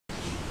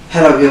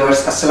Hello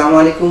viewers, আসসালামু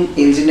আলাইকুম।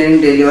 Engineering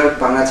daily work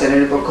Bangla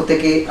চ্যানেলের পক্ষ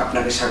থেকে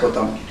আপনাকে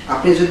স্বাগতম।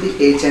 আপনি যদি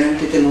এই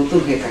চ্যানেলটিতে নতুন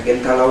হয়ে থাকেন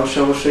তাহলে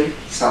অবশ্যই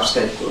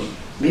সাবস্ক্রাইব করুন।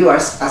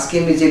 ভিউয়ার্স, আজকে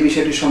আমি যে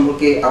বিষয়টি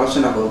সম্পর্কে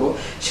আলোচনা করব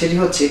সেটি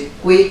হচ্ছে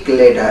কুইক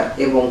লেডার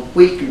এবং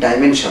কুইক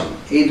ডাইমেনশন,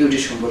 এই দুটি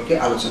সম্পর্কে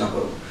আলোচনা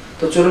করব।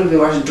 তো চলুন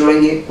ভিউয়ার্স,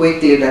 ড্রয়িংয়ে কুইক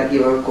লেডার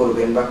কীভাবে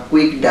করবেন বা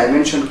কুইক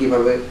ডাইমেনশন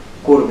কীভাবে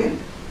করবেন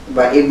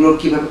বা এগুলো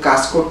কীভাবে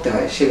কাজ করতে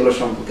হয় সেগুলো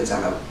সম্পর্কে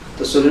জানাবো।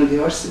 তো চলুন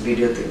ভিউয়ার্স,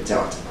 ভিডিওতে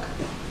যাওয়া যাক।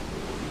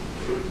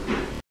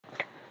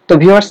 তো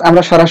ভিউয়ার্স,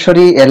 আমরা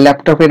সরাসরি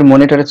ল্যাপটপের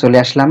মনিটরে চলে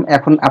আসলাম।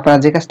 এখন আপনারা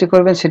যে কাজটি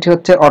করবেন সেটি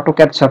হচ্ছে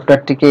অটোক্যাড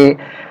সফটওয়্যারটিকে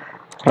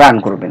রান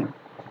করবেন,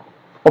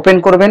 ওপেন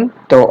করবেন।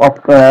 তো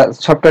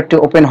সফটওয়্যারটি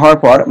ওপেন হওয়ার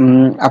পর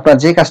আপনারা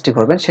যে কাজটি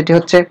করবেন সেটি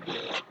হচ্ছে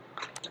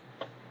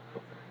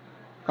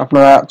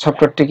আপনারা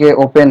সফটওয়্যারটিকে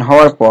ওপেন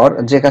হওয়ার পর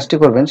যে কাজটি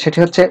করবেন সেটি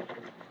হচ্ছে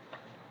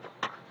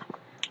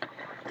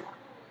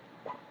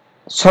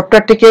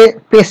সফটওয়্যারটিকে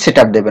পেজ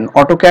সেটআপ দেবেন।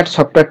 অটোক্যাড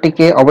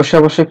সফটওয়্যারটিকে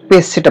অবশ্যই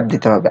পেজ সেটআপ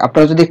দিতে হবে।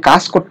 আপনারা যদি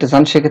কাজ করতে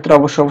চান সেক্ষেত্রে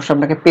অবশ্যই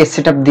আপনাকে পেজ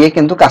সেটআপ দিয়ে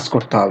কিন্তু কাজ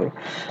করতে হবে।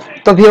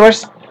 তো ভিউয়ার্স,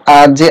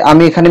 যে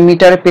আমি এখানে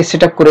মিটারে পেজ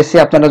সেটআপ করেছি,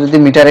 আপনারা যদি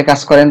মিটারে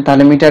কাজ করেন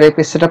তাহলে মিটারে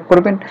পেজ সেটআপ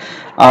করবেন,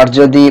 আর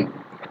যদি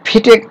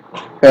ফিটে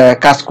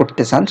কাজ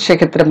করতে চান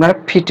সেক্ষেত্রে আপনারা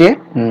ফিটে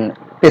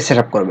পেজ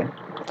সেটআপ করবেন।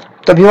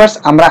 তো ভিউয়ার্স,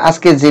 আমরা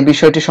আজকে যে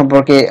বিষয়টি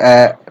সম্পর্কে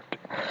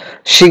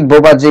শিখবো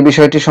বা যে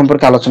বিষয়টি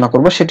সম্পর্কে আলোচনা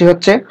করব সেটি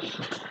হচ্ছে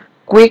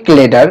কুইক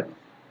লেডার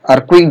আর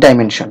কুইক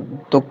ডাইমেনশন।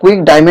 তো কুইক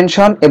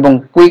ডাইমেনশন এবং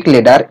কুইক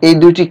লেডার এই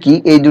দুটি কি,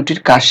 এই দুটির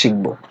কাজ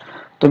শিখব।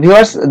 তো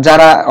ভিউয়ার্স,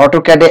 যারা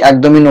অটোক্যাডে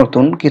একদমই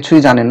নতুন, কিছুই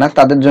জানেন না,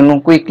 তাদের জন্য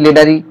কুইক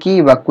লেডারই কি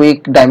বা কুইক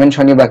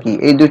ডাইমেনশনই বা কি,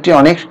 এই দুটি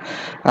অনেক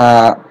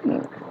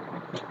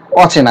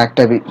অচেনা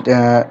একটা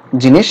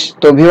জিনিস।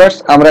 তো ভিউয়ার্স,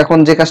 আমরা এখন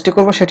যে কাজটি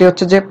করব সেটি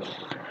হচ্ছে যে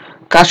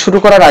কাজ শুরু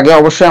করার আগে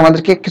অবশ্যই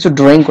আমাদেরকে কিছু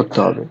ড্রয়িং করতে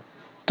হবে।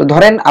 তো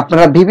ধরেন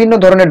আপনারা বিভিন্ন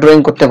ধরনের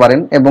ড্রয়িং করতে পারেন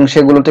এবং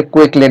সেগুলোতে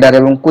কুইক লেডার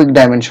এবং কুইক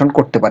ডাইমেনশন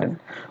করতে পারেন।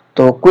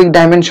 তো কুইক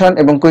ডাইমেনশন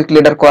এবং কুইক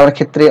লেডার করার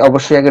ক্ষেত্রে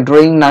অবশ্যই আগে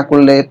ড্রয়িং না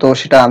করলে তো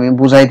সেটা আমি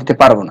বুঝাই দিতে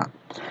পারবো না।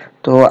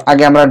 তো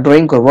আগে আমরা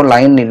ড্রয়িং করব।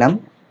 লাইন নিলাম,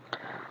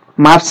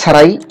 মাপ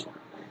ছাড়াই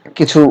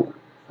কিছু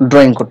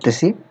ড্রয়িং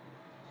করতেছি।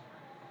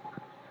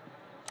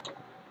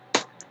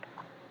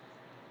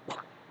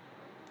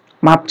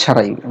 মাপ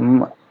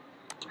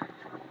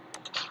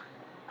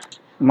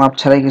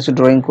ছাড়াই কিছু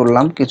ড্রয়িং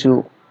করলাম, কিছু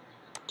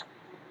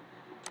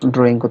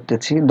ড্রয়িং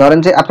করতেছি। ধরেন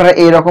যে আপনারা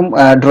এইরকম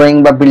ড্রয়িং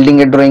বা বিল্ডিং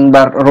এর ড্রয়িং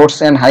বা রোডস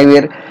এন্ড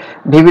হাইওয়ের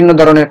বিভিন্ন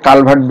ধরনের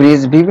কালভার্ট,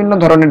 ব্রিজ, বিভিন্ন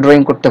ধরনের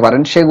ড্রয়িং করতে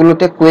পারেন।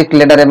 সেগুলোতে কুইক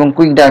লেডার এবং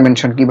কুইক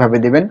ডাইমেনশন কিভাবে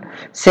দিবেন,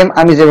 সেম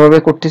আমি যেভাবে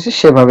করতেছি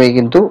সেভাবেই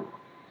কিন্তু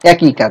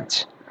একই কাজ।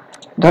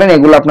 ধরেন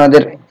এগুলো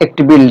আপনাদের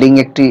একটি বিল্ডিং,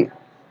 একটি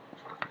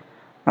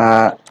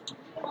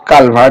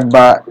কালভার্ট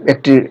বা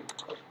একটি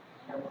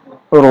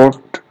রোড,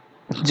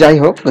 যাই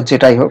হোক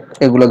যেটাই হোক,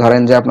 এগুলো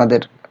ধরেন যে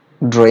আপনাদের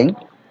ড্রয়িং।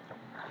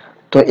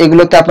 তো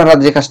এগুলোতে আপনারা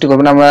যে কাজটি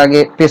করবেন, আমরা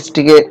আগে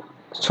পেজটিকে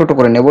ছোট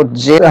করে নেব।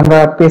 যে আমরা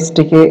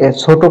পেজটিকে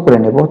ছোট করে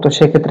নেব, তো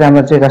সেক্ষেত্রে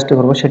আমরা যে কাজটি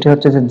করব সেটি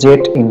হচ্ছে যে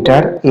জেড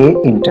ইন্টার এ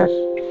ইন্টার,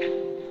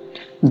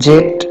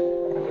 জেড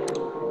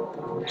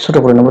ছোট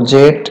করে নেব,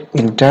 জেড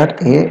ইন্টার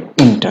এ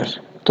ইন্টার।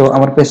 তো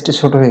আমার পেজটি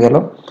ছোট হয়ে গেল।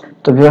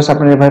 তো ভিউয়ার্স,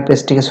 আপনারা এভাবে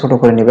পেজটিকে ছোট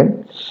করে নেবেন।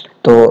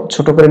 তো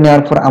ছোট করে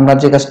নেওয়ার পর আমরা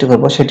যে কাজটি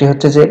করব সেটি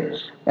হচ্ছে যে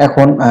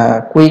এখন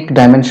কুইক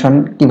ডাইমেনশন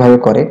কিভাবে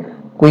করে।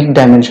 কুইক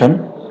ডাইমেনশন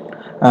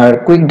আর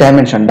কুইক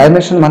ডাইমেনশন,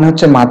 ডাইমেনশন মানে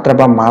হচ্ছে মাত্রা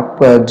বা মাপ,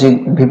 যে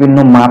বিভিন্ন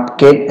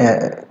মাপকে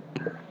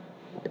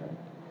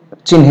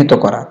চিহ্নিত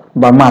করা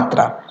বা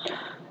মাত্রা।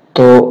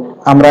 তো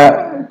আমরা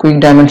কুইক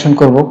ডাইমেনশন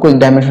করব। কুইক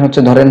ডাইমেনশন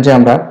হচ্ছে ধরেন যে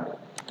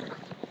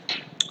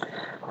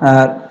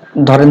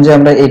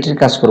আমরা এইটির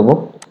কাজ করব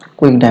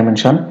কুইক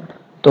ডাইমেনশন।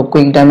 তো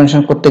কুইক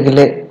ডাইমেনশন করতে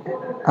গেলে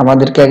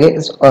আমাদেরকে আগে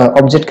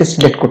অবজেক্টকে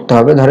সিলেক্ট করতে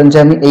হবে। ধরেন যে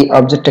আমি এই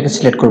অবজেক্টটাকে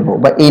সিলেক্ট করব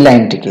বা এই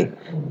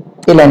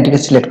লাইনটিকে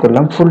সিলেক্ট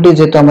করলাম। ফুলটি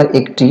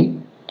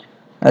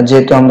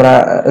যেহেতু আমরা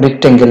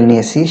রেক্টেঙ্গেল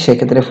নিয়েছি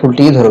সেক্ষেত্রে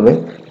ফুলটিই ধরবে,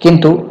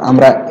 কিন্তু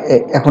আমরা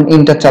এখন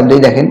ইন্টার চাপ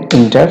দিই, দেখেন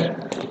ইন্টার।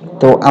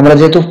 তো আমরা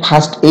যেহেতু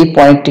ফার্স্ট এই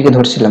পয়েন্টটিকে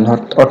ধরছিলাম,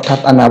 অর্থাৎ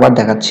আমি আবার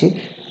দেখাচ্ছি,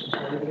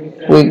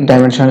 কুইক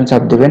ডাইমেনশনে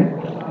চাপ দিবেন,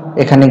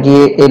 এখানে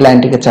গিয়ে এই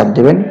লাইনটিকে চাপ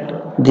দিবেন,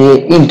 দিয়ে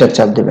ইন্টার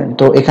চাপ দিবেন।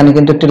 তো এখানে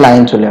কিন্তু একটি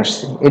লাইন চলে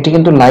আসছে। এটি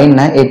কিন্তু লাইন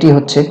না, এটি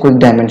হচ্ছে কুইক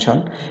ডাইমেনশন।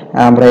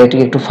 আমরা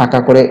এটিকে একটু ফাঁকা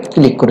করে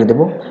ক্লিক করে দেব।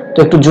 তো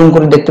একটু জুম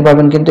করে দেখতে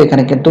পাবেন কিন্তু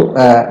এখানে কিন্তু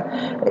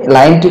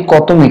লাইনটি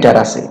কত মিটার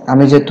আছে।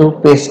 আমি যেহেতু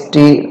পেজ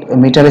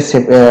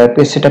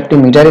সেটআপটি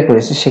মিটারে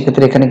করেছি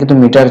সেক্ষেত্রে এখানে কিন্তু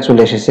মিটার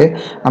চলে এসেছে।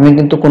 আমি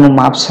কিন্তু কোনো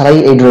মাপ ছাড়াই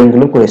এই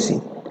ড্রয়িংগুলো করেছি।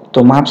 তো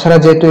মাপ ছাড়া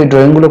যেহেতু এই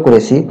ড্রয়িংগুলো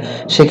করেছি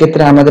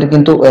সেক্ষেত্রে আমাদের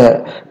কিন্তু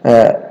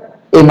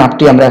এই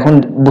মাপটি আমরা এখন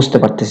বুঝতে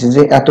পারতেছি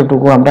যে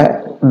এতটুকু আমরা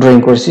ড্রয়িং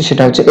করেছি,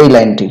 সেটা হচ্ছে এই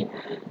লাইনটি,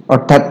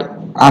 অর্থাৎ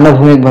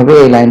আনুভূমিকভাবে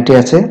এই লাইনটি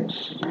আছে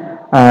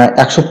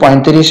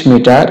 135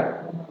 মিটার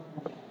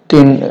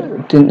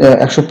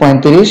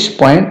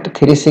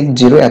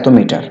 135.360 এত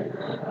মিটার।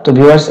 তো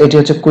ভিউয়ার্স, এটি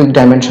হচ্ছে কুইক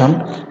ডাইমেনশন।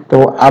 তো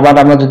আবার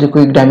আমরা যদি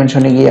কুইক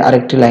ডাইমেনশনে গিয়ে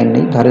আরেকটি লাইন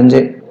নিই, ধরেন যে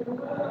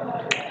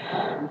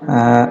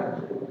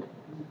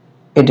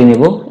এটি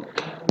নিব,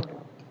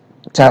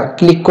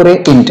 ক্লিক করে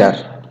ইন্টার,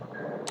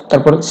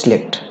 তারপর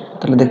সিলেক্ট।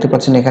 তাহলে দেখতে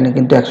পাচ্ছেন এখানে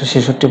কিন্তু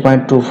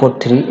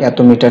 166.243 এত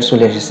মিটার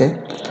চলে এসেছে।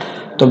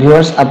 তো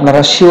ভিউয়ার্স,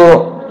 আপনারা শিওর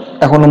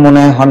এখনো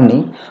মনে হননি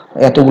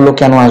এতগুলো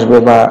কেন আসবে,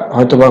 বা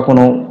হয়তো বা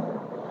কোনো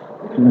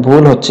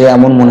ভুল হচ্ছে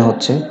এমন মনে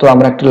হচ্ছে। তো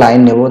আমরা একটা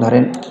লাইন নেব,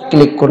 ধরেন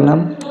ক্লিক করলাম,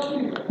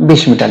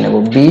 20 মিটার নেব,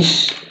 20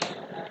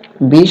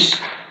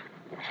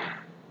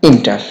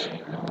 ইন্টার।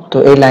 তো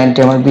এই লাইনটি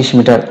আমার 20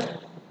 মিটার,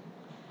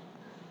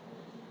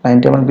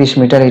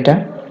 এটা।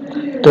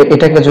 তো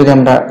এটাকে যদি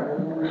আমরা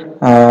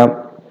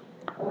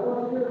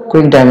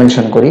কুইক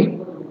ডাইমেনশন করি,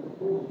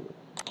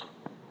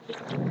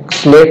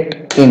 সিলেক্ট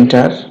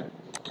ইন্টার,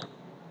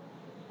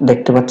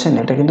 দেখতে পাচ্ছেন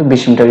এটা কিন্তু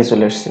 20 মিটারই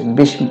চলে আসছে,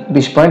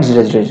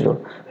 20.000,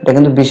 এটা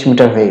কিন্তু 20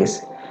 মিটার হয়ে গেছে।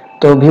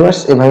 তো ভিউয়ার্স,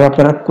 এভাবে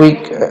আপনারা কুইক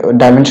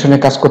ডাইমেনশনে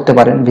কাজ করতে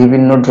পারেন।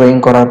 বিভিন্ন ড্রয়িং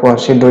করার পর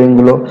সেই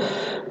ড্রয়িংগুলো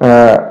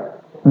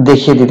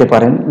দেখিয়ে দিতে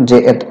পারেন যে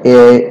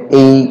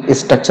এই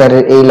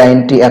স্ট্রাকচারের এই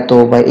লাইনটি এত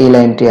বা এই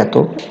লাইনটি এত।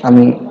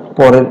 আমি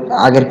পরের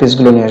আগের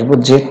পেজগুলো নিয়ে আসবো।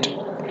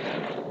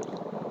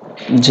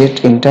 জেট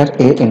ইন্টার,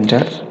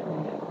 ইন্টার,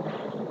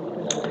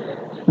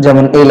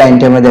 যেমন এই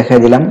লাইনটি আমরা দেখাই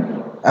দিলাম।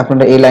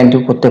 আপনারা এই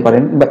লাইনটিও করতে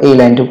পারেন বা এই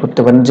লাইনটিও করতে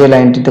পারেন। যে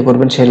লাইনটিতে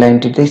করবেন সেই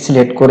লাইনটিতেই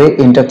সিলেক্ট করে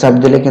এন্টার চাপ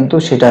দিলে কিন্তু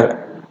সেটার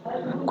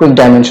কুইক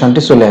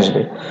ডাইমেনশনটি চলে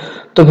আসবে।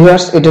 তো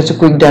ভিউয়ার্স, এটা হচ্ছে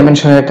কুইক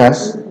ডাইমেনশনের কাজ।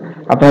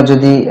 আপনারা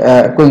যদি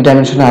কুইক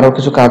ডাইমেনশনে আরও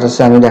কিছু কাজ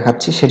আছে আমি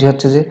দেখাচ্ছি। সেটি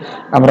হচ্ছে যে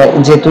আমরা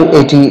যেহেতু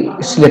এটি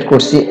সিলেক্ট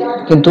করছি,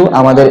 কিন্তু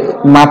আমাদের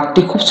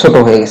মাপটি খুব ছোট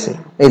হয়ে গেছে।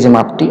 এই যে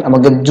মাপটি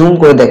আমাকে জুম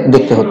করে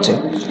দেখতে হচ্ছে।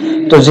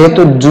 তো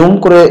যেহেতু জুম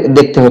করে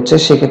দেখতে হচ্ছে,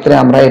 সেক্ষেত্রে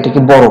আমরা এটিকে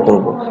বড়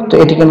করব। তো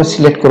এটিকে আমরা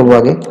সিলেক্ট করব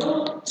আগে।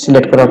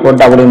 সিলেক্ট করার পর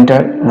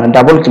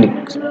ডাবল ক্লিক,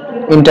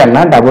 ইন্টার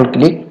না, ডাবল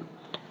ক্লিক।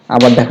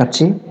 আবার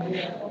দেখাচ্ছি,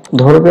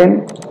 ধরবেন,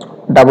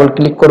 ডাবল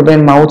ক্লিক করবেন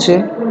মাউসে,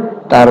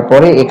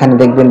 তারপরে এখানে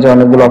দেখবেন যে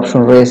অনেকগুলো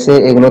অপশন রয়েছে।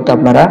 এগুলোতে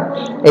আপনারা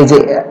এই যে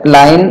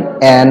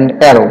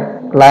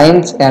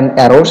লাইনস অ্যান্ড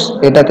অ্যারোস,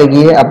 এটাতে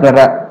গিয়ে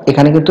আপনারা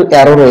এখানে কিন্তু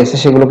অ্যারো রয়েছে,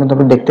 সেগুলো কিন্তু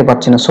আপনি দেখতে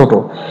পাচ্ছেন না, ছোট।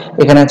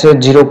 এখানে আছে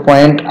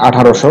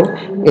 0.1800,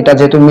 এটা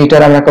যেহেতু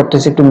মিটার আমরা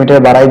করতেছি, একটু মিটার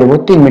বাড়াই দেবো,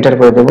 3 মিটার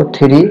করে দেবো,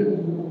 3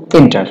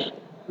 ইন্টার।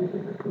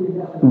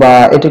 বা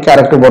এটিকে আর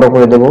একটু বড়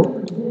করে দেব,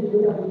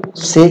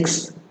 6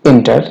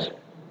 ইন্টার,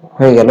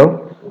 হয়ে গেল।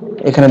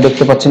 এখানে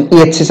দেখতে পাচ্ছেন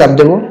ইএসসি চাপ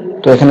দেব।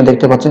 তো এখানে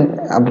দেখতে পাচ্ছেন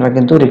আপনারা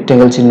কিন্তু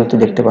রেক্টেঙ্গেল চিহ্নটি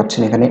দেখতে পাচ্ছেন,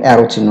 এখানে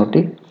অ্যারো চিহ্নটি,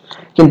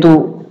 কিন্তু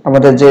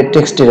আমাদের যে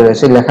টেক্সটটি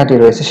রয়েছে, লেখাটি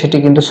রয়েছে, সেটি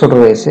কিন্তু ছোট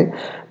রয়েছে।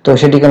 তো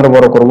সেটিকে আমরা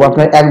বড় করব।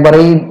 আপনারা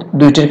একবারেই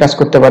দুইটির কাজ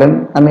করতে পারেন।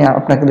 আমি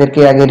আপনাদেরকে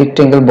আগে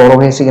রেক্টেঙ্গেল বড়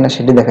হয়েছে কিনা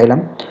সেটি দেখাইলাম।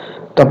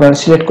 তো আপনারা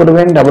সিলেক্ট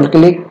করবেন, ডাবল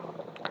ক্লিক,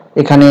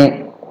 এখানে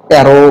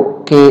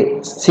অ্যারোকে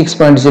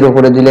 6.0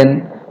 করে দিলেন।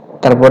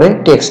 তারপরে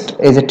টেক্সট,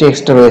 এই যে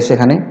টেক্সট রয়েছে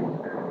এখানে,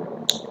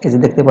 এই যে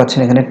দেখতে পাচ্ছেন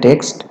এখানে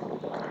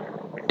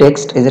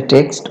এই যে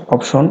টেক্সট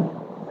অপশন,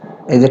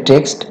 এই যে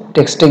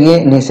টেক্সটে গিয়ে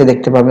নিচে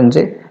দেখতে পাবেন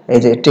যে এই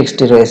যে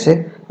টেক্সটটি রয়েছে,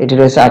 এটি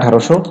রয়েছে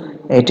 1800।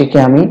 এটিকে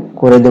আমি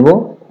করে দেব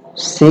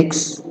 6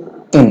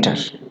 ইন্টার।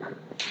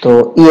 তো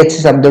ইএসসি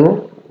চাপ দেব,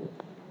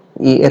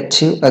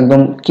 ইএসসি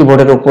একদম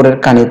কিবোর্ডের উপরের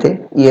কানিতে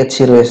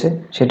ইএসসি রয়েছে,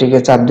 সেটিকে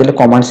চাপ দিলে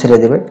কমান্ড ছেড়ে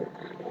দেবে।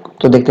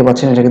 তো দেখতে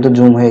পাচ্ছেন এটা কিন্তু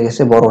জুম হয়ে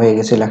গেছে, বড় হয়ে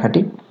গেছে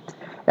লেখাটি,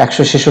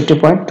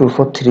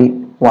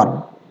 166.2431।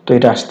 তো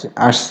এটা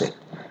আসছে।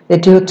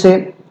 এটি হচ্ছে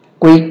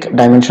কুইক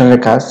ডাইমেনশনের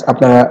কাজ।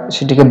 আপনারা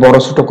সেটিকে বড়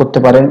ছোট করতে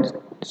পারেন।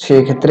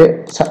 সেই ক্ষেত্রে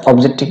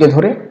অবজেক্টটিকে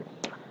ধরে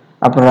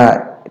আপনারা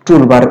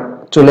টুলবার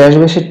চলে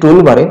আসবে, সেই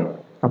টুলবারে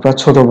আপনারা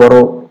ছোট বড়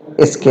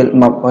স্কেল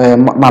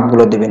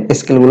মাপগুলো দিবেন,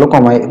 স্কেলগুলো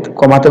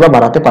কমাতে বা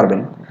বাড়াতে পারবেন।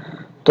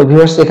 তো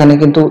ভিউয়ার্স, এখানে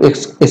কিন্তু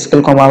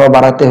স্কেল কমা বা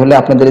বাড়াতে হলে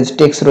আপনাদের যে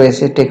টেক্সট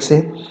রয়েছে,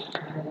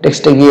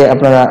 টেক্সটে গিয়ে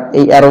আপনারা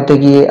এই অ্যারোতে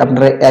গিয়ে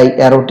আপনারা এই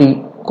অ্যারোটি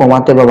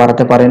কমাতে বা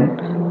বাড়াতে পারেন।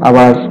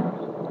 আবার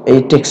এই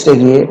টেক্সটে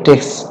গিয়ে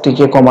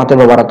টেক্সটটিকে কমাতে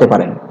বা বাড়াতে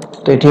পারেন।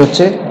 তো এটি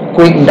হচ্ছে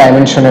কুইক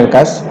ডাইমেনশনের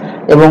কাজ।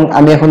 এবং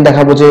আমি এখন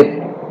দেখাবো যে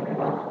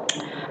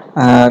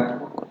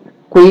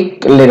কুইক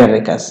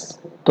লেডারের কাজ।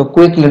 তো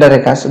কুইক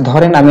লেডারের কাজ,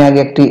 ধরেন আমি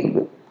আগে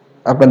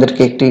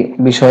আপনাদেরকে একটি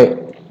বিষয়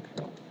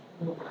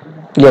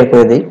ক্লিয়ার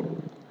করে দিই।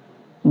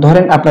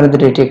 ধরেন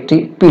আপনাদের এটি একটি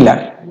পিলার।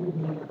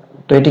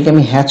 তো এটিকে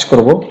আমি হ্যাচ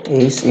করব,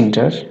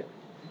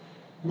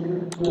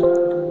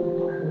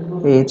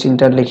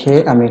 ইন্টার লিখে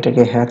আমি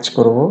এটাকে হ্যাচ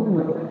করব।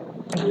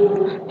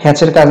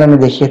 হ্যাচের কাজ আমি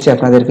দেখিয়েছি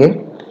আপনাদেরকে।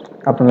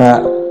 আপনারা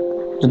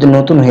যদি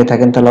নতুন হয়ে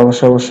থাকেন তাহলে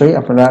অবশ্যই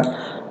আপনারা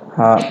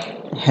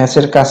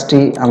হ্যাচের কাজটি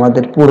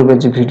আমাদের পূর্বে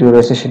যে ভিডিও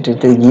রয়েছে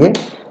সেটিতে গিয়ে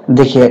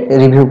দেখে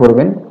রিভিউ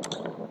করবেন,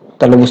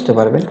 তাহলে বুঝতে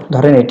পারবেন।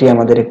 ধরেন এটি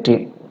আমাদের একটি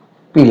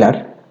পিলার।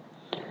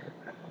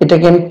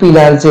 এটাকে আমি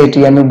পিলার যে এটি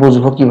আমি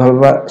বুঝবো কিভাবে,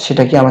 বা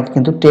সেটাকে আমাকে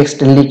কিন্তু টেক্সট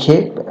লিখে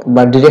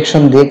বা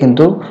ডিরেকশন দিয়ে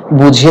কিন্তু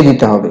বুঝিয়ে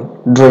দিতে হবে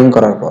ড্রয়িং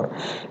করার পর।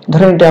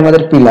 ধরেন এটা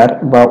আমাদের পিলার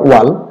বা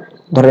ওয়াল,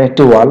 ধরেন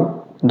একটি ওয়াল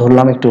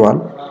ধরলাম, একটি ওয়াল।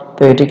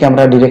 তো এটিকে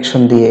আমরা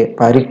ডিরেকশন দিয়ে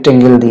বা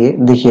রেক্টেঙ্গেল দিয়ে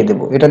দেখিয়ে দেব।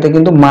 এটাতে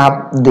কিন্তু মাপ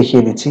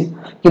দেখিয়ে দিচ্ছি,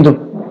 কিন্তু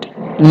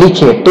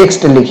লিখে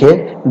টেক্সট লিখে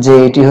যে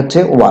এটি হচ্ছে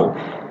ওয়াল,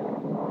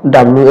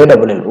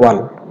 WALL ওয়াল,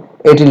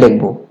 এটি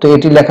লিখবো। তো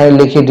এটি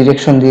লিখে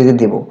ডিরেকশন দিয়ে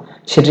দেব।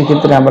 সেটির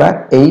ক্ষেত্রে আমরা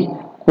এই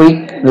কুইক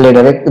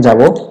লেডারে যাব।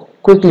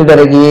 কুইক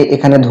লেডারে গিয়ে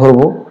এখানে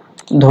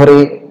ধরে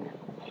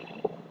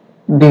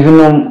বিভিন্ন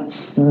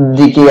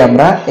দিকে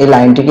আমরা এই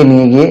লাইনটিকে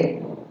নিয়ে গিয়ে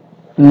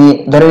নিয়ে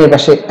ধরেন এই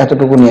পাশে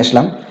এতটুকু নিয়ে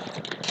আসলাম,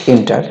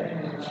 এন্টার।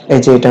 এই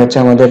যে এটা হচ্ছে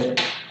আমাদের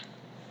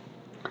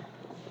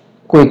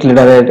কুইক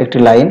লিডারের একটি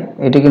লাইন,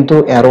 এটি কিন্তু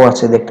অ্যারো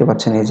আছে দেখতে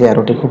পাচ্ছেন, এই যে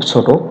অ্যারোটি খুব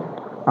ছোট,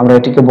 আমরা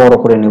এটিকে বড়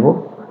করে নিব।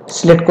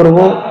 সিলেক্ট করব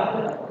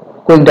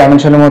কুইক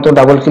ডাইমেনশনের মতো,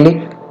 ডাবল ক্লিক,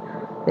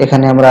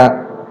 এখানে আমরা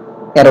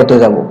অ্যারোতে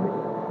যাব,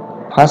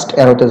 ফার্স্ট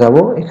অ্যারোতে যাব,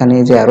 এখানে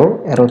এই যে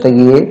অ্যারোতে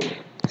গিয়ে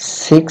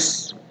 6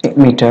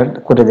 মিটার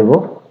করে দেব।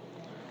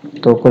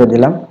 তো করে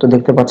দিলাম, তো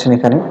দেখতে পাচ্ছেন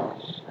এখানে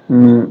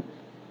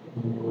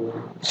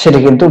সেটা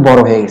কিন্তু বড়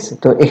হয়ে গেছে।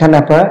 তো এখানে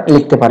আপনারা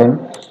লিখতে পারেন।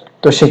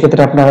 তো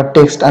সেক্ষেত্রে আপনারা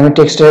টেক্সট, আমি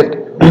টেক্সটের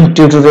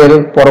টিউটোরিয়াল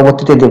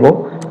পরবর্তীতে দেব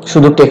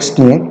শুধু টেক্সট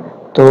নিয়ে।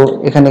 তো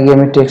এখানে গিয়ে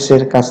আমি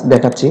টেক্সটের কাজ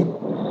দেখাচ্ছি।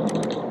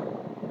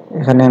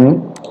 এখানে আমি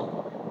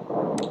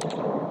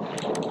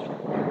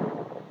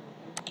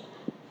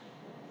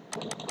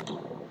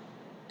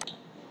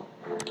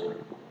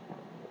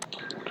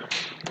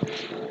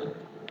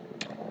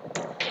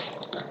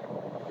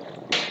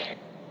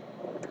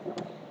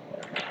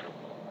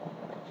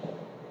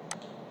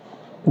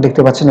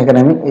দেখতে পাচ্ছেন, এখানে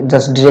আমি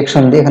জাস্ট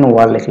ডিরেকশন দিয়ে এখানে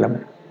ওয়াল লিখলাম।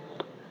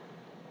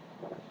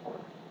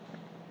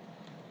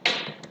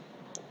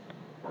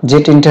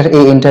 জেট এন্টার,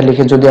 এই এন্টার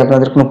লিখে যদি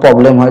আপনাদের কোনো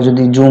প্রবলেম হয়,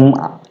 যদি জুম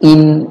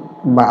ইন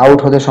বা আউট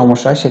হতে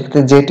সমস্যা হয়,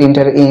 সেক্ষেত্রে জেট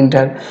এন্টার, এই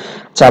এন্টার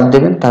চাপ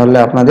দেবেন, তাহলে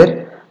আপনাদের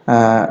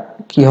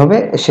কি হবে,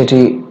 সেটি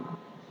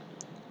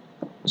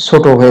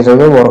ছোট হয়ে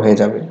যাবে, বড় হয়ে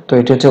যাবে। তো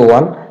এটি হচ্ছে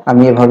ওয়াল।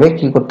 আমি এভাবে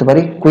কি করতে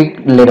পারি, কুইক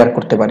লেডার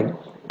করতে পারি।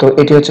 তো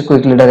এটি হচ্ছে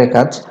কুইক লেডারের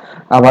কাজ।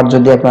 আবার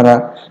যদি আপনারা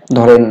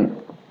ধরেন,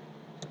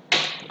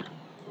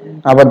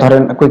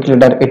 কুইক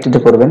লেডার এটিতে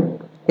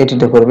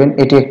করবেন,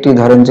 এটি একটি,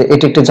 ধরেন যে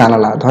এটি একটি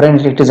জানালা, ধরেন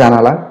এটি একটি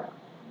জানালা,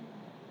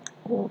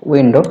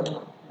 উইন্ডো,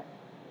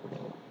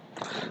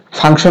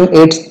 ফাংশন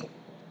 8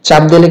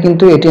 চাপ দিলে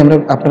কিন্তু এটি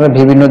আপনারা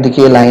বিভিন্ন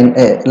দিকে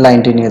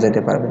লাইনটি নিয়ে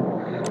যেতে পারবেন।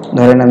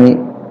 ধরেন আমি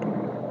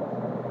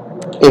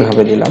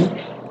এইভাবে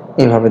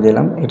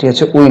দিলাম, এটি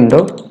হচ্ছে উইন্ডো।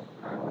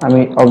 আমি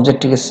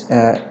অবজেক্টটিকে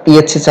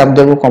ইএসসি চাপ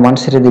দেব, কমান্ড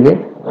ছেড়ে দিবে,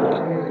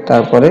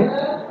 তারপরে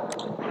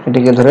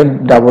এটিকে ধরে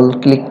ডাবল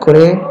ক্লিক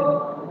করে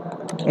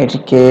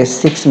এটিকে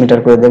 6 মিটার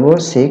করে দেব,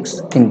 6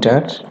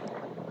 এন্টার,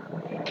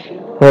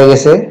 হয়ে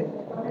গেছে।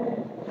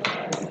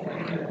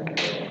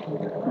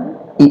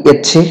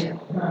 ইএসসি,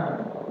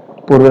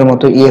 পূর্বের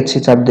মতো ইএসসি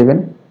চাপ দেবেন।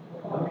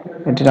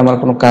 এটির আমার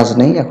কোনো কাজ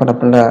নেই। এখন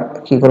আপনারা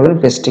কি করবেন,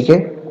 পেজটিকে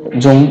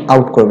জুম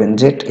আউট করবেন,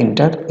 jet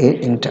enter,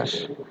 enter.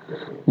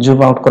 Zoom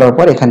out করার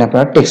পর এখানে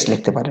আপনারা টেক্সট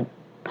লিখতে পারেন।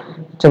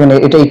 যেমন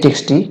এটা, এই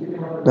টেক্সটটি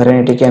ধরেন,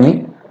 এটিকে আমি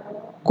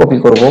কপি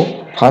করব,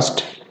 ফার্স্ট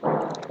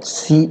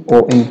সিও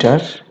এন্টার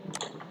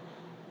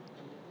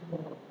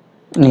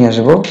নিয়ে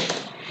আসব।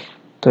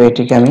 তো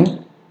এটিকে আমি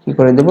কি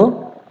করে দেব,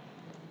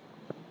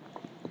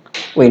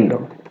 উইন্ডো,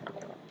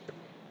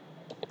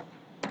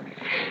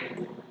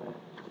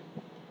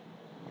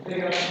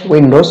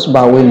 উইন্ডোজ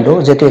বা উইন্ডো,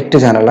 যেটি একটি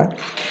জানালা,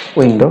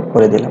 উইন্ডো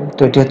করে দিলাম।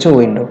 তো এটি হচ্ছে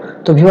উইন্ডো।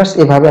 তো ভিউয়ার্স,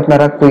 এভাবে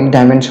আপনারা কুইক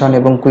ডাইমেনশন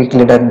এবং কুইক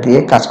লিডার দিয়ে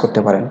কাজ করতে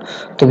পারেন।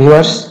 তো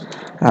ভিউয়ার্স,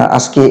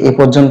 আজকে এ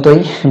পর্যন্তই।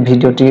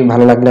 ভিডিওটি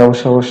ভালো লাগলে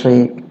অবশ্যই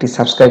একটি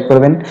সাবস্ক্রাইব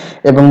করবেন,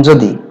 এবং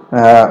যদি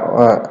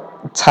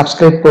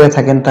সাবস্ক্রাইব করে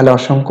থাকেন তাহলে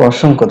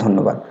অসংখ্য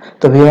ধন্যবাদ।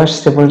 তো ভিউয়ার্স,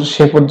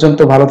 সে পর্যন্ত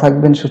ভালো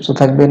থাকবেন, সুস্থ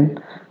থাকবেন।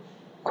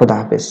 খোদা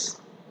হাফেজ।